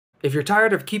If you're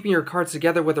tired of keeping your cards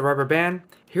together with a rubber band,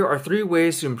 here are 3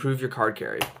 ways to improve your card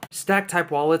carry. Stack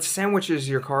Type Wallet sandwiches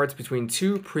your cards between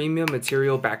 2 premium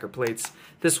material backer plates.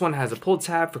 This one has a pull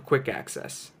tab for quick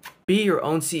access. Be your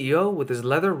own CEO with this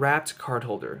leather-wrapped card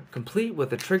holder, complete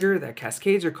with a trigger that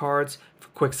cascades your cards for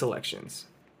quick selections.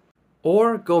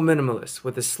 Or go minimalist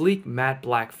with a sleek matte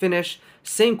black finish,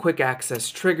 same quick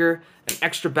access trigger, an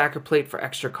extra backer plate for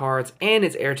extra cards, and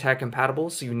it's AirTag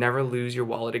compatible so you never lose your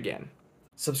wallet again.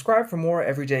 Subscribe for more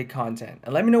everyday content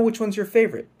and let me know which one's your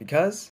favorite, because